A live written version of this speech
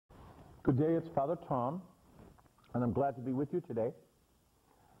Good day, it's Father Tom, and I'm glad to be with you today.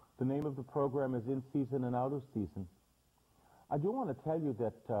 The name of the program is In Season and Out of Season. I do want to tell you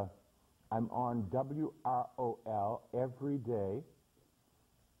that I'm on WROL every day,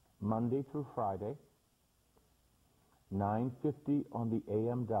 Monday through Friday, 9:50 on the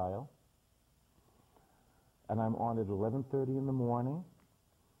AM dial, and I'm on at 11:30 in the morning,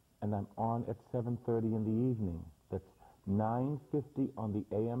 and I'm on at 7:30 in the evening. That's 9:50 on the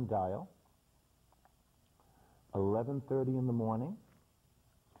AM dial, 11:30 in the morning,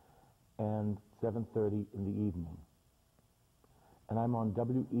 and 7:30 in the evening. And I'm on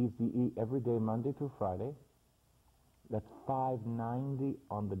WEZE every day, Monday through Friday. That's 590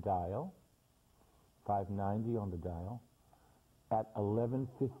 on the dial, 590 on the dial, at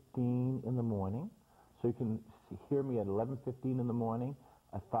 11:15 in the morning. So you can hear me at 11:15 in the morning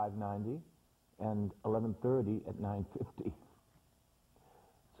at 590 and 11:30 at 9:50.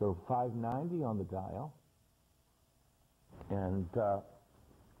 So 590 on the dial, and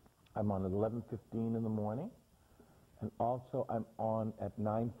I'm on at 11:15 in the morning, and also I'm on at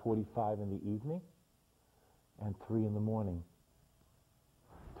 9:45 in the evening and 3 in the morning.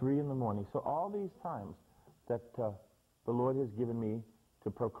 3 in the morning. So all these times that the Lord has given me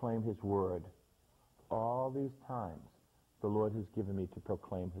to proclaim His Word, all these times the Lord has given me to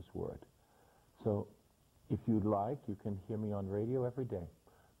proclaim His Word. So if you'd like, you can hear me on radio every day,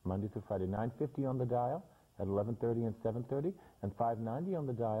 Monday through Friday, 9:50 on the dial at 11:30 and 7:30, and 590 on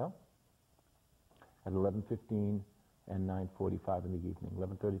the dial at 11:15 and 9:45 in the evening.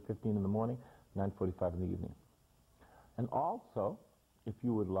 11:30, 15 in the morning, 9:45 in the evening. And also, if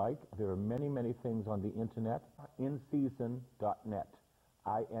you would like, there are many, many things on the internet, InSeason.net,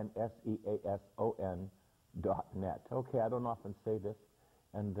 INSEASON.net. Okay, I don't often say this,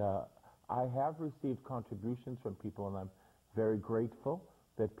 and I have received contributions from people, and I'm very grateful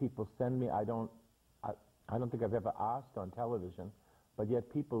that people send me. I don't think I've ever asked on television, but yet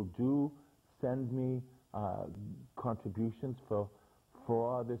people do send me contributions for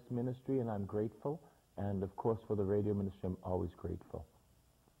this ministry, and I'm grateful. And of course, for the radio ministry, I'm always grateful.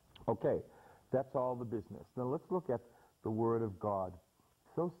 Okay, that's all the business. Now let's look at the Word of God.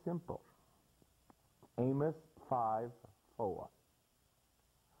 So simple. Amos 5:4.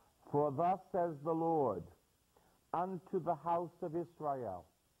 For thus says the Lord unto the house of Israel,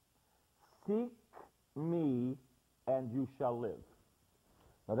 seek me and you shall live.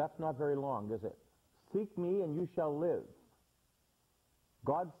 Now that's not very long, is it? Seek me and you shall live.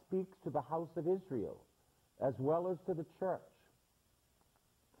 God speaks to the house of Israel as well as to the church.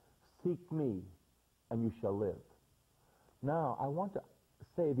 Seek me and you shall live. Now I want to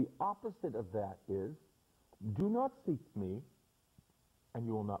say the opposite of that is, do not seek me and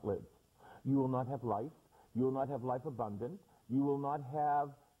you will not live. You will not have life. You will not have life abundant. You will not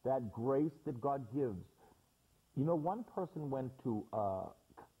have that grace that God gives. You know, one person went to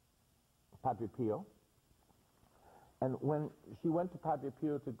Padre Pio, and when she went to Padre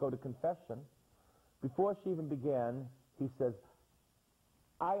Pio to go to confession, before she even began, he says,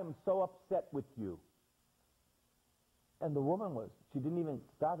 I am so upset with you. And the woman she didn't even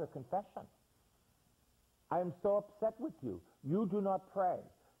start her confession. I am so upset with you. You do not pray.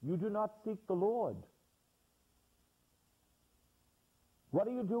 You do not seek the Lord. What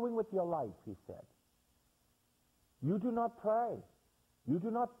are you doing with your life, he said. You do not pray. You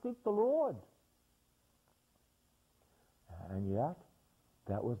do not seek the Lord. And yet,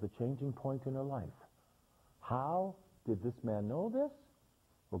 that was the changing point in her life. How did this man know this?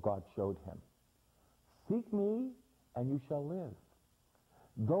 Well, God showed him. Seek me, and you shall live.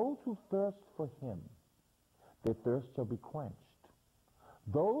 Those who thirst for Him, their thirst shall be quenched.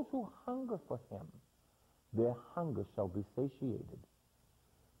 Those who hunger for Him, their hunger shall be satiated.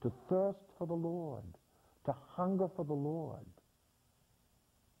 To thirst for the Lord, to hunger for the Lord,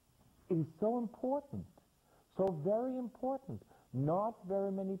 it is so important, so very important. Not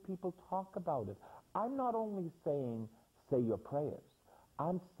very many people talk about it. I'm not only saying, say your prayers.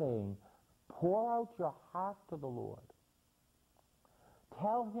 I'm saying, pour out your heart to the Lord.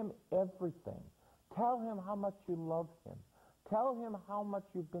 Tell Him everything. Tell Him how much you love Him. Tell Him how much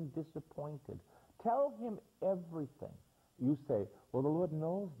you've been disappointed. Tell Him everything. You say, well, the Lord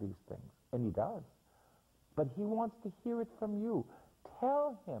knows these things, and He does. But He wants to hear it from you.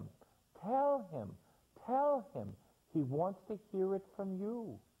 Tell Him, tell Him, tell Him. He wants to hear it from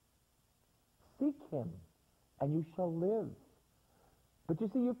you. Seek Him, and you shall live. But you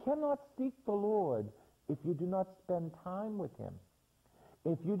see, you cannot seek the Lord if you do not spend time with Him.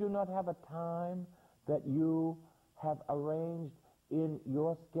 If you do not have a time that you have arranged in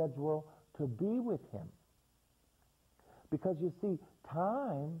your schedule to be with Him. Because you see,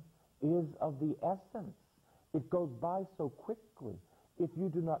 time is of the essence. It goes by so quickly. If you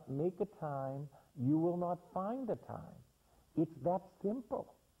do not make a time, you will not find a time. It's that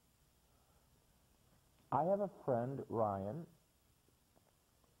simple. I have a friend, Ryan,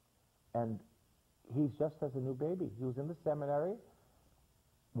 and he just has a new baby. He was in the seminary,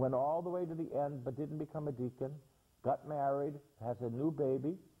 went all the way to the end, but didn't become a deacon, got married, has a new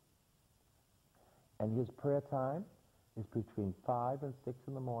baby, and his prayer time is between 5 and 6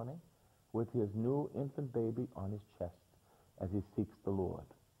 in the morning with his new infant baby on his chest as he seeks the Lord.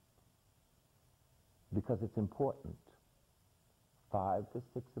 Because it's important. 5 to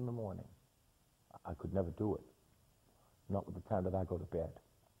 6 in the morning. I could never do it. Not with the time that I go to bed.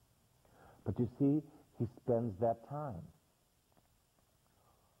 But you see, he spends that time.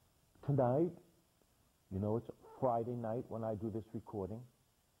 Tonight, you know, it's Friday night when I do this recording.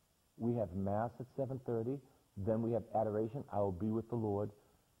 We have Mass at 7:30. Then we have adoration. I will be with the Lord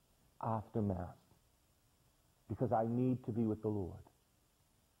after Mass. Because I need to be with the Lord.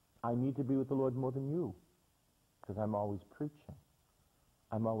 I need to be with the Lord more than you. Because I'm always preaching.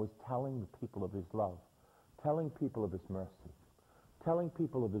 I'm always telling the people of his love. Telling people of his mercy. Telling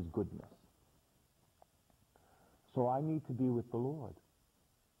people of his goodness. So I need to be with the Lord.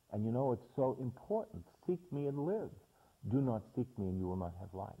 And you know, it's so important. Seek me and live. Do not seek me and you will not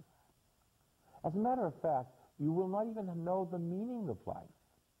have life. As a matter of fact, you will not even know the meaning of life.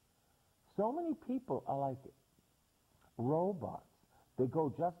 So many people are like robots. They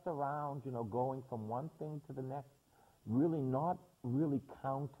go just around, you know, going from one thing to the next, really not really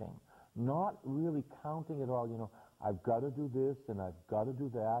counting. Not really counting at all, you know, I've got to do this and I've got to do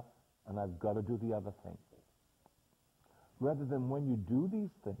that and I've got to do the other thing. Rather than when you do these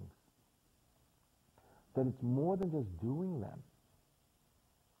things, that it's more than just doing them.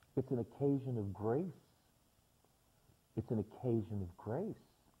 It's an occasion of grace. It's an occasion of grace.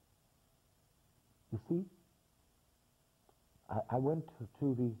 You see, I went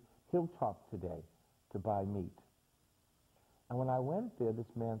to the hilltop today to buy meat. And when I went there, this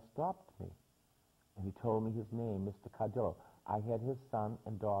man stopped me. And he told me his name, Mr. Cardillo. I had his son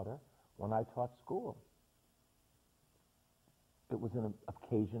and daughter when I taught school. It was an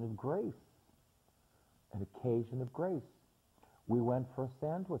occasion of grace. An occasion of grace. We went for a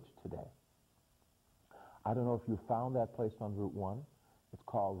sandwich today. I don't know if you found that place on Route 1. It's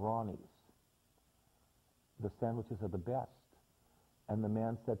called Ronnie's. The sandwiches are the best. And the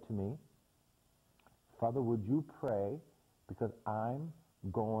man said to me, Father, would you pray because I'm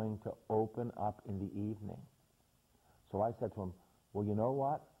going to open up in the evening. So I said to him, well, you know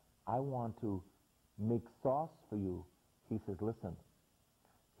what? I want to make sauce for you. He says, listen,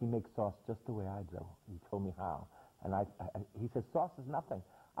 he makes sauce just the way I do. He told me how. And he said, sauce is nothing.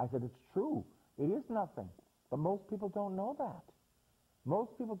 I said, it's true. It is nothing. But most people don't know that.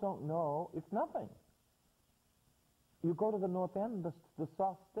 Most people don't know it's nothing. You go to the North End, the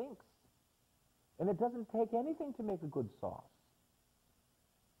sauce stinks. And it doesn't take anything to make a good sauce.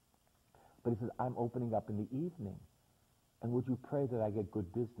 But he says, I'm opening up in the evening. And would you pray that I get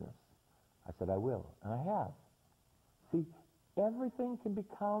good business? I said, I will. And I have. See, everything can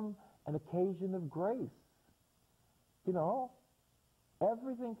become an occasion of grace. You know,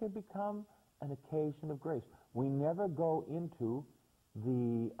 everything can become an occasion of grace. We never go into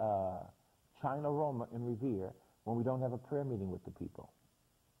the China Roma in Revere when we don't have a prayer meeting with the people.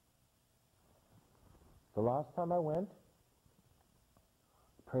 The last time I went,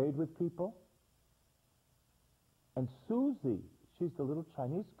 prayed with people, and Susie, she's the little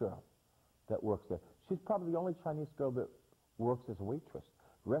Chinese girl that works there. She's probably the only Chinese girl that works as a waitress.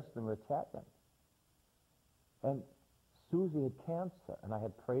 The rest of them are Italian. And Susie had cancer, and I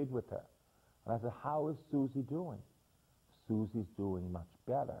had prayed with her. And I said, how is Susie doing? Susie's doing much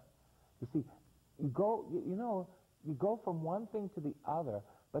better. You see, you go from one thing to the other,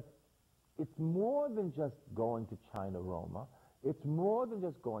 but it's more than just going to China Roma. It's more than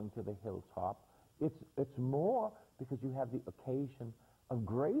just going to the hilltop. It's more because you have the occasion of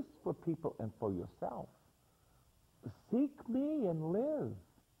grace for people and for yourself. Seek me and live.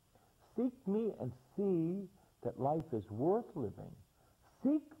 Seek me and see that life is worth living.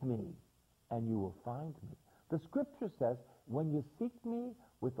 Seek me and you will find me. The scripture says, when you seek me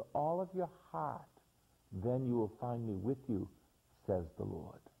with all of your heart, then you will find me with you, says the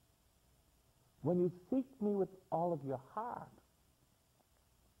Lord. When you seek me with all of your heart,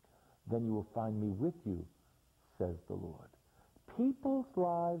 then you will find me with you, says the Lord. People's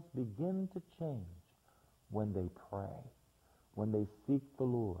lives begin to change when they pray, when they seek the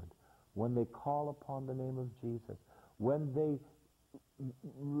Lord, when they call upon the name of Jesus, when they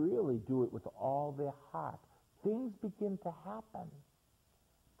really do it with all their heart. Things begin to happen.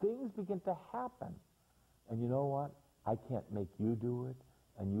 Things things begin to happen. And you know what? I can't make you do it,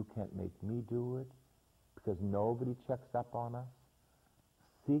 and you can't make me do it, because nobody checks up on us.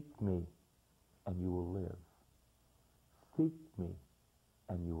 Seek me, and you will live. Seek me,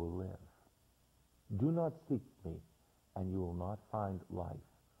 and you will live. Do not seek me, and you will not find life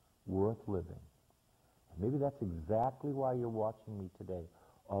worth living. And maybe that's exactly why you're watching me today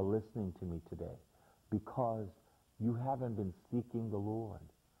or listening to me today, because you haven't been seeking the Lord.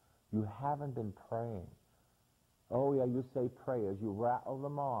 You haven't been praying. Oh yeah, you say prayers, you rattle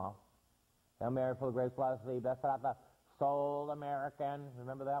them off. Hail Mary, full of grace, blessed are you, blessed art thou, soul American.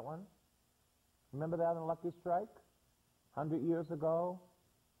 Remember that one? Remember that on Lucky Strike? 100 years ago?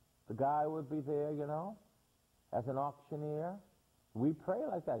 The guy would be there, you know, as an auctioneer. We pray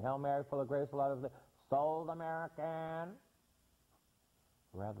like that. Hail Mary, full of grace, blessed, soul American.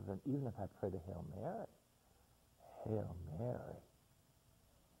 Rather than, even if I pray to Hail Mary, Hail Mary,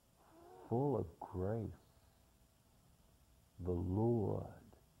 full of grace, the Lord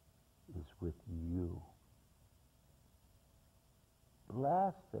is with you.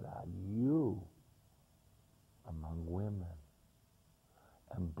 Blessed are you among women,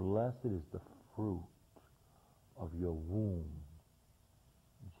 and blessed is the fruit of your womb,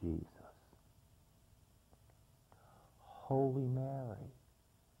 Jesus. Holy Mary,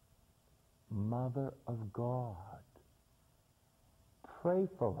 Mother of God, pray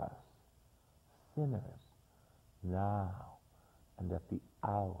for us, sinners, now and at the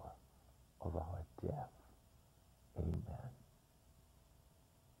hour of our death. Amen.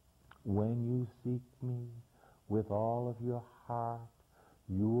 When you seek me with all of your heart,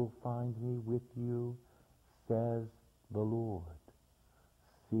 you will find me with you, says the Lord.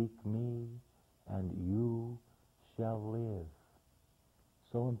 Seek me, and you shall live.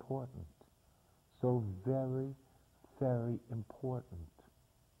 So important. So very, very important.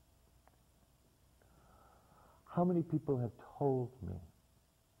 How many people have told me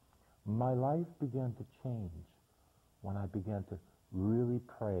my life began to change when I began to really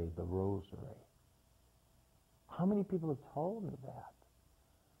pray the Rosary? How many people have told me that?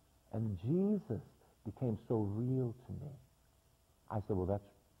 And Jesus became so real to me. I said, well, that's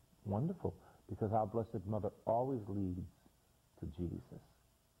wonderful, because our Blessed Mother always leads to Jesus.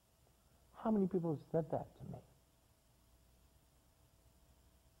 How many people have said that to me?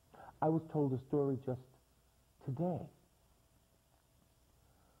 I was told a story just today.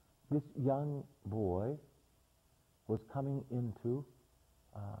 This young boy was going into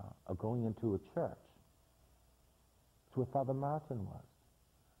a church. It's where Father Martin was.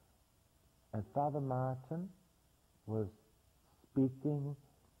 And Father Martin was speaking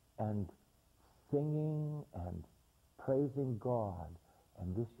and singing and praising God.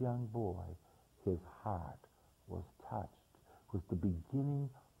 And this young boy, his heart was touched. It was the beginning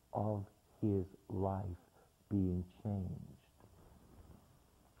of his life being changed.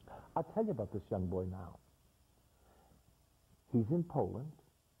 I'll tell you about this young boy now. He's in Poland.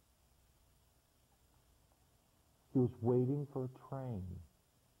 He was waiting for a train.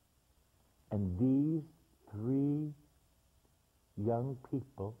 And these three young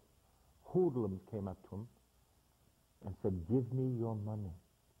people, hoodlums, came up to him and said, give me your money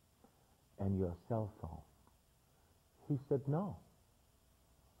and your cell phone. He said, no.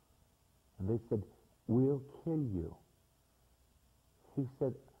 And they said, we'll kill you. He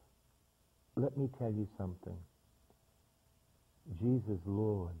said, let me tell you something. Jesus,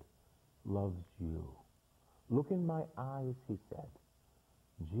 Lord, loves you. Look in my eyes, he said.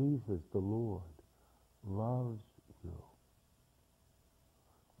 Jesus, the Lord, loves you.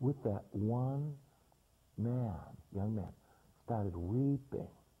 With that, one young man, started weeping.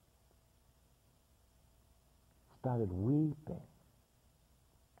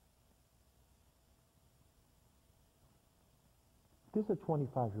 This is a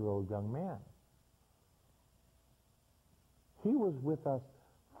 25-year-old young man. He was with us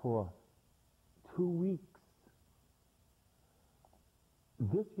for 2 weeks.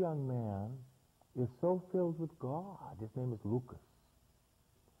 This young man is so filled with God. His name is Lucas.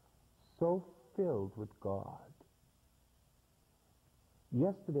 So filled with God.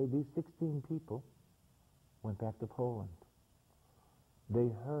 Yesterday, these 16 people went back to Poland. They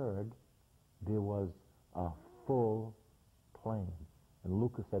heard there was a full plane. And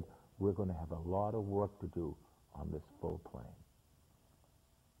Lucas said, we're going to have a lot of work to do on this full plane.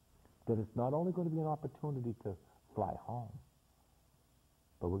 That it's not only going to be an opportunity to fly home,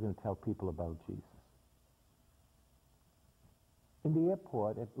 but we're going to tell people about Jesus. In the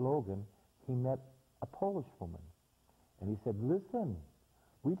airport at Logan, he met a Polish woman. And he said, listen,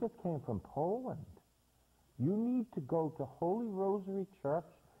 we just came from Poland. You need to go to Holy Rosary Church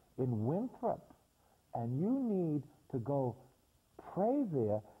in Winthrop, and you need to go pray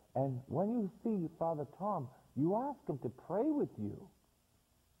there, and when you see Father Tom, you ask him to pray with you.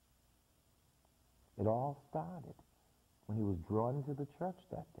 It all started when he was drawn into the church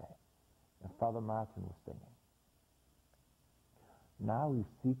that day, and Father Martin was singing. Now he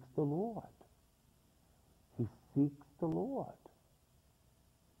seeks the Lord. He seeks the Lord.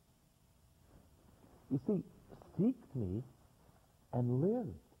 You see, seek me and live.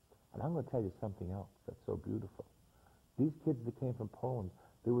 And I'm going to tell you something else that's so beautiful. These kids that came from Poland,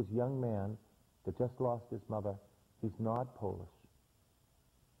 there was a young man that just lost his mother. He's not Polish.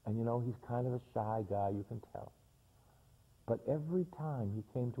 And you know, he's kind of a shy guy, you can tell. But every time he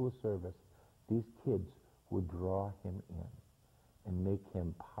came to a service, these kids would draw him in and make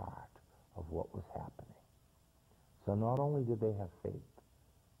him part of what was happening. So not only did they have faith,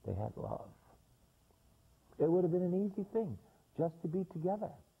 they had love. It would have been an easy thing just to be together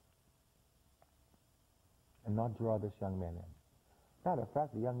and not draw this young man in. Matter of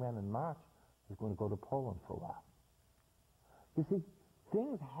fact, the young man in March is going to go to Poland for a while. You see,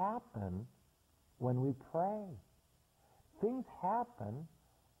 things happen when we pray. Things happen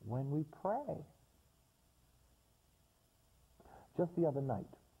when we pray. Just the other night,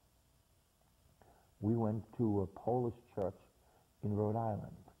 we went to a Polish church in Rhode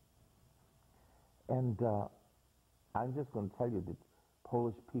Island. And I'm just going to tell you that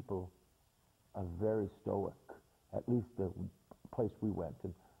Polish people are very stoic, at least the place we went.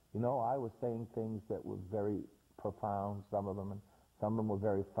 And, you know, I was saying things that were very profound, some of them, and some of them were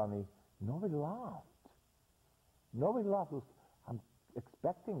very funny. Nobody laughed. Nobody laughed. I'm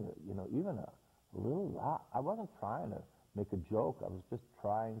expecting, you know, even a little laugh. I wasn't trying to make a joke. I was just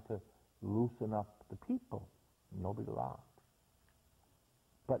trying to loosen up the people. Nobody laughed.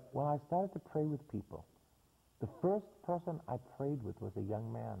 But when I started to pray with people, the first person I prayed with was a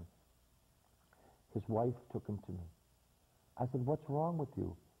young man. His wife took him to me. I said, "What's wrong with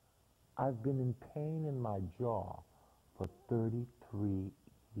you?" "I've been in pain in my jaw for 33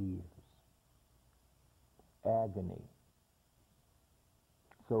 years. Agony."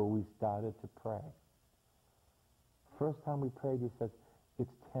 So we started to pray. First time we prayed, he says,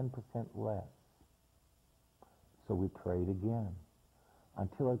 "It's 10% less." So we prayed again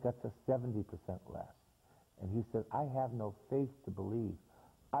until it got to 70% less. And he said, "I have no faith to believe."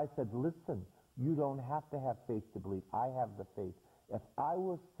 I said, "Listen, you don't have to have faith to believe. I have the faith. If I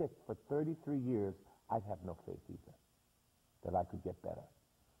was sick for 33 years, I'd have no faith either that I could get better.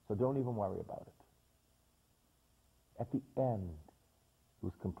 So don't even worry about it." At the end, he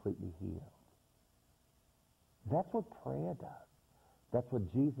was completely healed. That's what prayer does. That's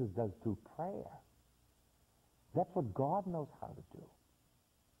what Jesus does through prayer. That's what God knows how to do.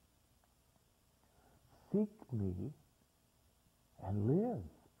 Seek me and live.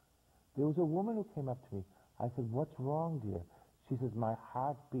 There was a woman who came up to me. I said, "What's wrong, dear?" She says, "My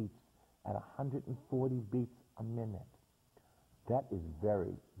heart beats at 140 beats a minute." That is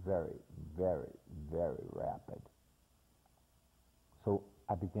very, very, very, very rapid. So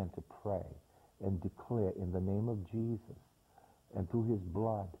I began to pray and declare in the name of Jesus and through his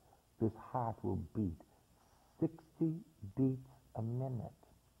blood, this heart will beat 60 beats a minute.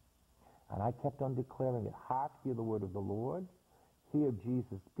 And I kept on declaring it. Heart, hear the word of the Lord. Hear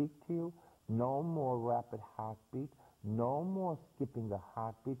Jesus speak to you. No more rapid heartbeat. No more skipping the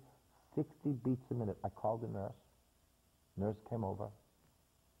heartbeat. 60 beats a minute. I called the nurse. Nurse came over.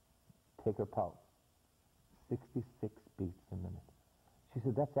 Take her pulse. 66 beats a minute. She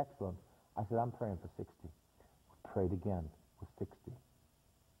said, "That's excellent." I said, "I'm praying for 60. We prayed again with 60.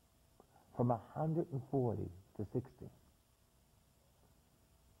 From 140 to 60.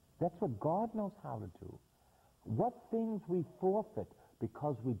 That's what God knows how to do. What things we forfeit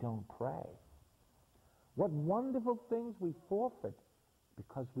because we don't pray. What wonderful things we forfeit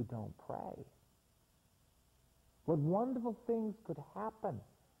because we don't pray. What wonderful things could happen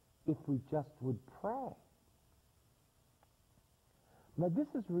if we just would pray. Now this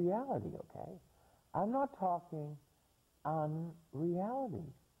is reality, okay? I'm not talking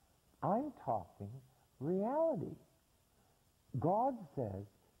unreality. I'm talking reality. God says,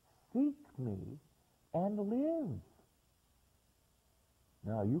 "Seek me and live."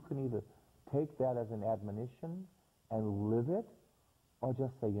 Now you can either take that as an admonition and live it, or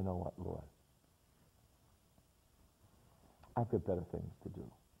just say, "You know what, Lord? I've got better things to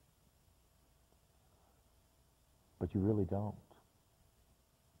do." But you really don't.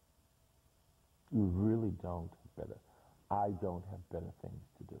 You really don't have better. I don't have better things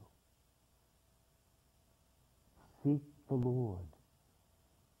to do. Seek the Lord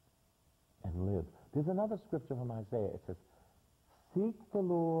and live. There's another scripture from Isaiah. It says, Seek the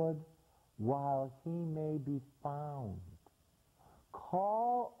Lord while he may be found.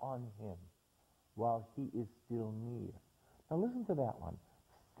 Call on him while he is still near. Now listen to that one.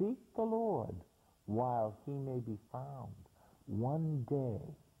 Seek the Lord while he may be found. One day,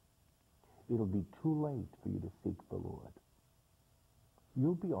 it'll be too late for you to seek the Lord.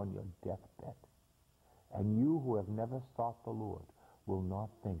 You'll be on your deathbed, and you who have never sought the Lord will not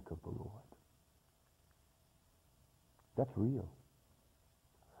think of the Lord. That's real.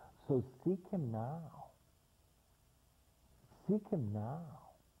 So seek him now. Seek him now.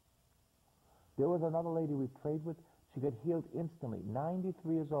 There was another lady we prayed with. She got healed instantly,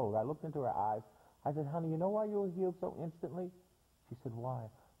 93 years old. I looked into her eyes. I said, honey, you know why you were healed so instantly? She said, why?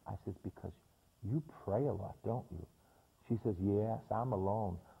 I said, because you pray a lot, don't you? She says, yes, I'm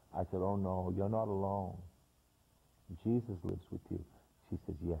alone. I said, oh no, you're not alone. Jesus lives with you. She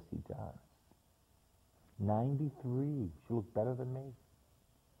says, yes, he does. 93. She looked better than me.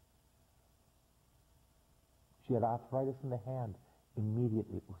 She had arthritis in the hand.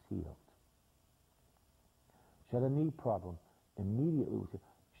 Immediately it was healed. She had a knee problem. Immediately it was healed.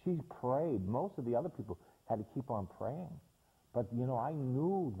 She prayed. Most of the other people had to keep on praying. But, you know, I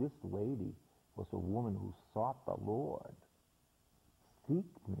knew this lady was a woman who sought the Lord. Seek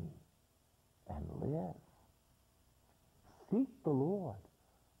me and live. Seek the Lord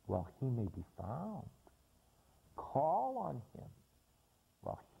while he may be found. Call on him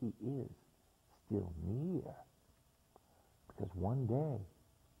while he is still near. Because one day,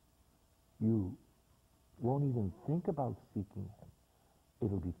 you won't even think about seeking him.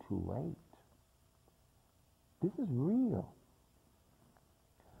 It'll be too late. This is real.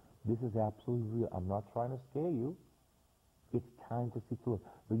 This is absolutely real. I'm not trying to scare you. It's time to seek the Lord.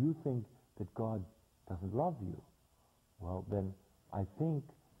 But you think that God doesn't love you. Well, then I think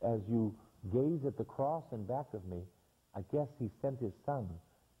as you gaze at the cross in back of me, I guess he sent his son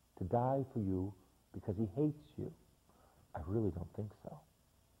to die for you because he hates you. I really don't think so.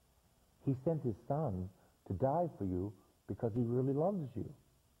 He sent his son to die for you because he really loves you.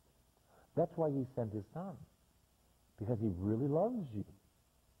 That's why he sent his son, because he really loves you.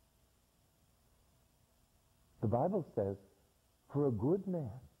 The Bible says, for a good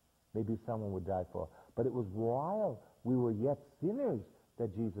man, maybe someone would die for. But it was while we were yet sinners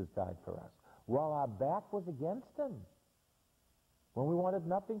that Jesus died for us, while our back was against him, when we wanted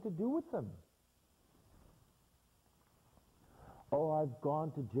nothing to do with him. Oh, I've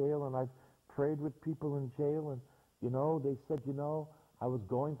gone to jail and I've prayed with people in jail, and, you know, they said, you know, I was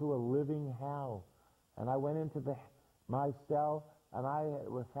going through a living hell, and I went into my cell, and I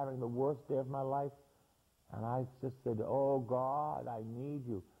was having the worst day of my life, and I just said, oh, God, I need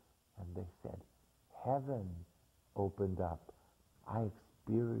you. And they said, heaven opened up. I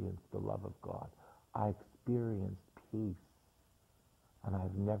experienced the love of God. I experienced peace, and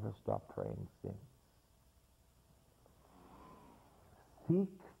I've never stopped praying since.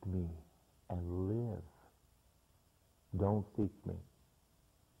 Seek me and live. Don't seek me,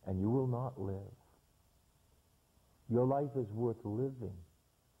 and you will not live. Your life is worth living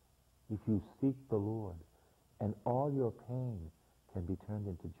if you seek the Lord, and all your pain can be turned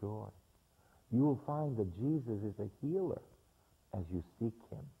into joy. You will find that Jesus is a healer as you seek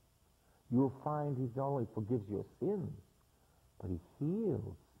him. You will find he not only forgives your sins, but he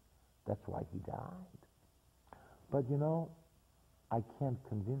heals. That's why he died. But you know, I can't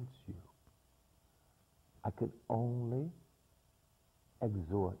convince you. I can only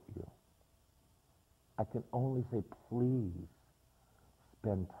exhort you. I can only say, please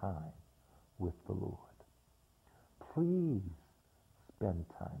spend time with the Lord. Please spend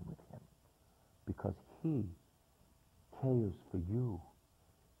time with him, because he cares for you.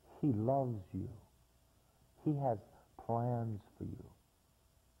 He loves you. He has plans for you.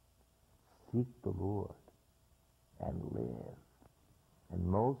 Seek the Lord and live. And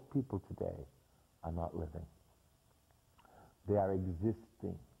most people today are not living. They are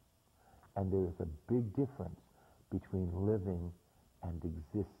existing. And there is a big difference between living and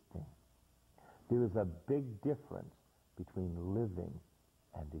existing. There is a big difference between living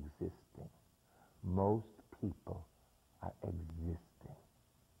and existing. Most people are existing.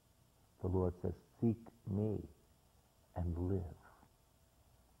 The Lord says, seek me and live.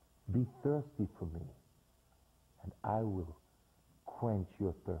 Be thirsty for me, and I will quench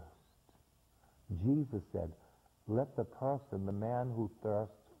your thirst. Jesus said, let the person, the man who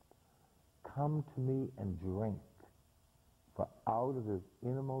thirsts, come to me and drink, for out of his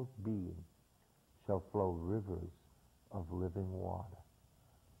innermost being shall flow rivers of living water.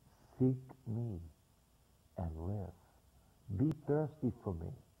 Seek me and live. Be thirsty for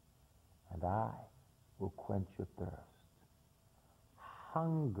me, and I will quench your thirst.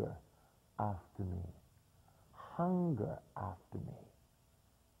 hunger after me. Hunger after me.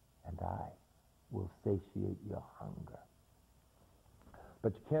 And I will satiate your hunger.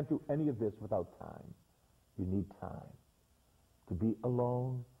 But you can't do any of this without time. You need time to be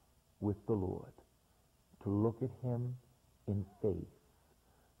alone with the Lord, to look at him in faith.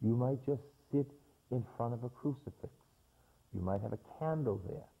 You might just sit in front of a crucifix. You might have a candle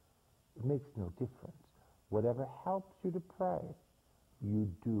there. It makes no difference. Whatever helps you to pray, you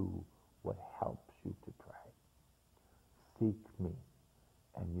do what helps you to pray. Seek me,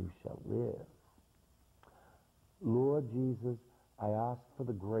 and you shall live. Lord Jesus, I ask for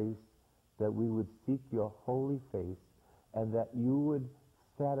the grace that we would seek your holy face and that you would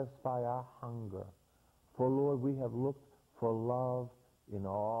satisfy our hunger. For, Lord, we have looked for love in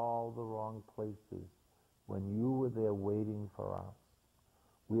all the wrong places when you were there waiting for us.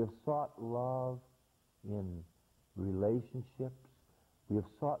 We have sought love in relationships. We have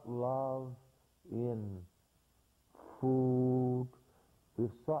sought love in food. We've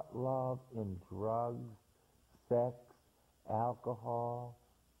sought love in drugs, sex, alcohol,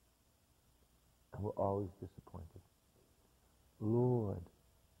 and we're always disappointed. Lord,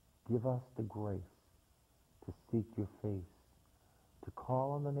 give us the grace to seek your face, to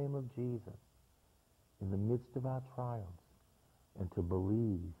call on the name of Jesus in the midst of our trials, and to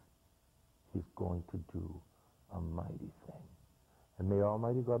believe he's going to do a mighty thing. And may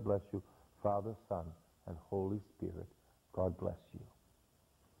Almighty God bless you, Father, Son, and Holy Spirit. God bless you.